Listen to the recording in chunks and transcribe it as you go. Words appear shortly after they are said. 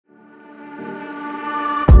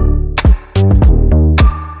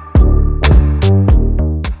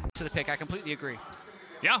I completely agree.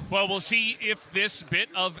 Yeah, well, we'll see if this bit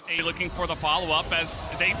of a looking for the follow-up as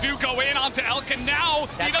they do go in onto Elk, and now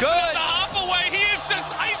he doesn't have the hop away. He is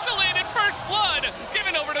just isolated. First blood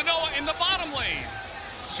given over to Noah in the bottom lane.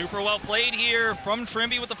 Super well played here from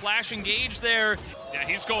Trimby with the flash engage there. Yeah,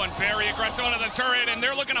 he's going very aggressive onto the turret, and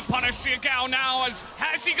they're looking to punish Xiagao now.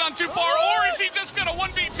 Has he gone too far, or is he just going to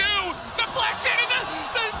 1v2? The flash in, and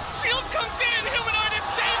the shield comes in. Humanoid is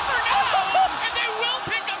safe for now, and they will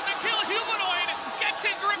pick up the kill. Humanoid gets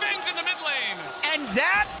his revenge in the mid lane. And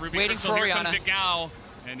that, Ruby waiting Crystal, for here Orianna. comes Xiagao.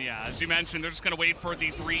 And yeah, as you mentioned, they're just going to wait for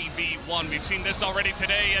the 3v1. We've seen this already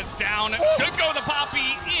today as down should go the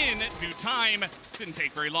Poppy in due time. Didn't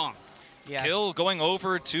take very long. Yeah. Kill going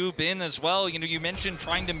over to Bin as well. You know, you mentioned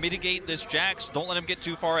trying to mitigate this Jax. Don't let him get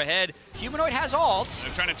too far ahead. Humanoid has ult.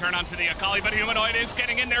 They're trying to turn onto the Akali, but Humanoid is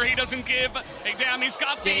getting in there. He doesn't give a damn. He's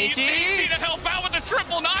got the Daisy to help out with the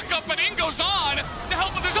triple knockup, but in goes on to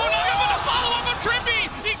help with his own knockup and a follow-up of Trimby.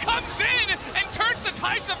 He comes in and turns the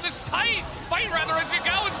tides of this fight rather as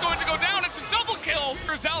Xiagao is going to go down. It's a double kill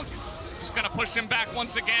for Zelk. Just going to push him back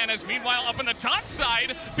once again as meanwhile up in the top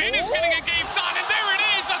side, Bin is getting engaged on, and there it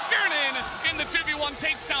is. Oscarinin in the 2v1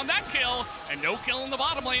 takes down that kill, and no kill in the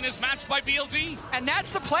bottom lane is matched by BLG. And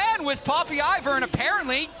that's the plan with Poppy Ivor, and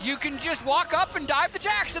apparently you can just walk up and dive the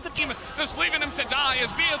Jax at the team. Just leaving him to die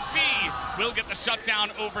as BLG will get the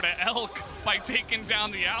shutdown over to Elk by taking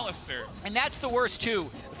down the Alistair. And that's the worst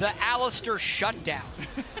too, the Alistair shutdown.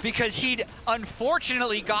 Because he'd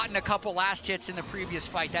unfortunately gotten a couple last hits in the previous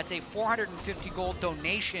fight. That's a 450 gold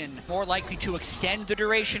donation, more likely to extend the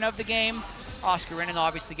duration of the game. Oscarinin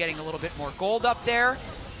obviously getting a little bit more gold up there.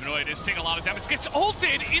 Humanoid is taking a lot of damage. Gets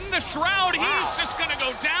ulted in the Shroud. Wow. He's just going to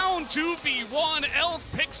go down 2v1. Elk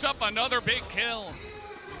picks up another big kill.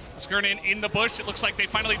 Oscarinin in the bush. It looks like they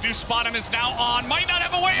finally do spot him. Is now on. Might not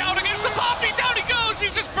have a way out against the Poppy. Down he goes.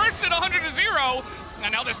 He's just bursted 100-0.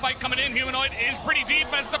 And now this fight coming in, Humanoid is pretty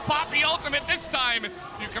deep as the Poppy ultimate this time.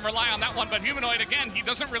 You can rely on that one, but Humanoid, again, he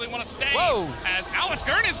doesn't really want to stay. Whoa. As now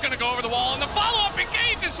Oscarinin is going to go over the wall, and the follow-up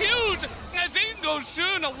engage is huge as in goes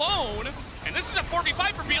Shun alone. And this is a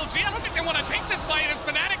 4v5 for BLG. I don't think they want to take this fight as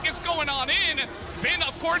Fnatic is going on in. Bin,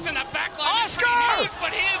 of course, in that backline is pretty huge, but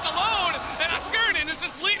he is alone. And Oscarinin is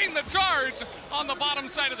just leading the charge on the bottom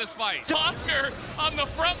side of this fight. Oscar on the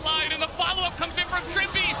front line, and the follow-up comes in from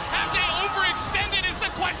Trimby. Have they overextended is the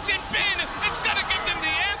question. Bin, it's going to give them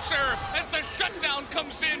the answer as the shutdown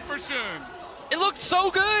comes in for Shun. It looked so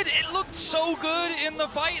good. It looked so good in the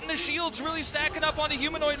fight, and the shields really stacking up onto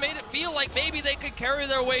Humanoid made it feel like maybe they could carry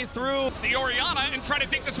their way through. The Orianna and try to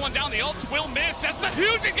take this one down. The ult will miss as the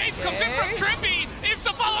huge engage comes in from Trimby. Is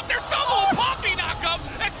the follow-up their double Poppy knockup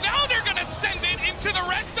as now they're going to send it into the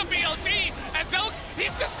rest of BLG. As Elk,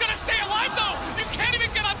 he's just going to stay alive though. You can't even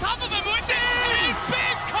get on top of him with it. And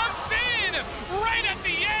Big comes in right at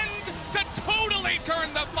the end to totally turn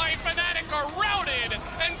the fight. Fnatic are routed,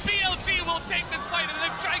 and BLG will take this fight in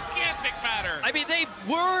a gigantic manner. I mean, they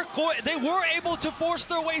were able to force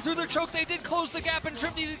their way through their choke. They did close the gap, and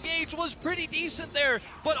Trimby's engage was pretty decent there.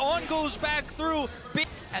 But On goes back through.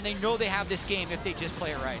 And they know they have this game if they just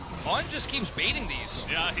play it right. On just keeps baiting these.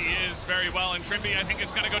 Yeah, he is very well, and Trimby, I think,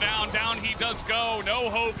 is going to go down. Down he does go. No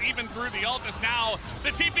hope, even through the ultis now.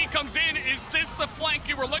 The TP comes in. Is this the flank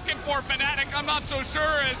you were looking for, Fnatic? I'm not so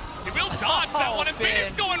sure, as he will dodge that one. And Bin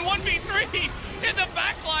is going 1v3 in the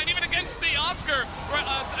back line, even against the Oscar,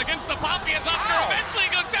 against the Poppy, as Oscar eventually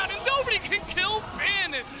goes down, and nobody can kill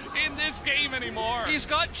Bin in this game anymore. He's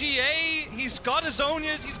got GA, he's got his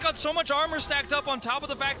Zonias, he's got so much armor stacked up on top of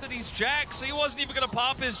the fact that he's Jax. He wasn't even going to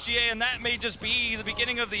pop his GA, and that may just be the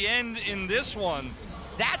beginning of the end in this one.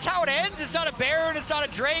 That's how it ends. It's not a Baron, it's not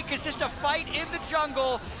a Drake, it's just a fight in the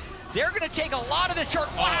jungle. They're going to take a lot of this turn.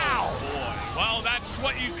 Wow! Oh, boy. Well, that's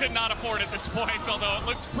what you could not afford at this point, although it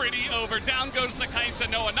looks pretty over. Down goes the Kaisa.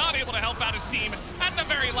 Noah not able to help out his team at the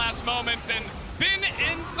very last moment, and Bin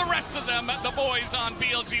and the rest of them, the boys on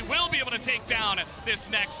BLG, will be able to take down this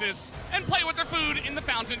Nexus and play with their food in the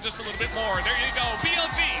fountain just a little bit more. There you go.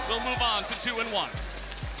 BLG will move on to 2-1.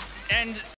 And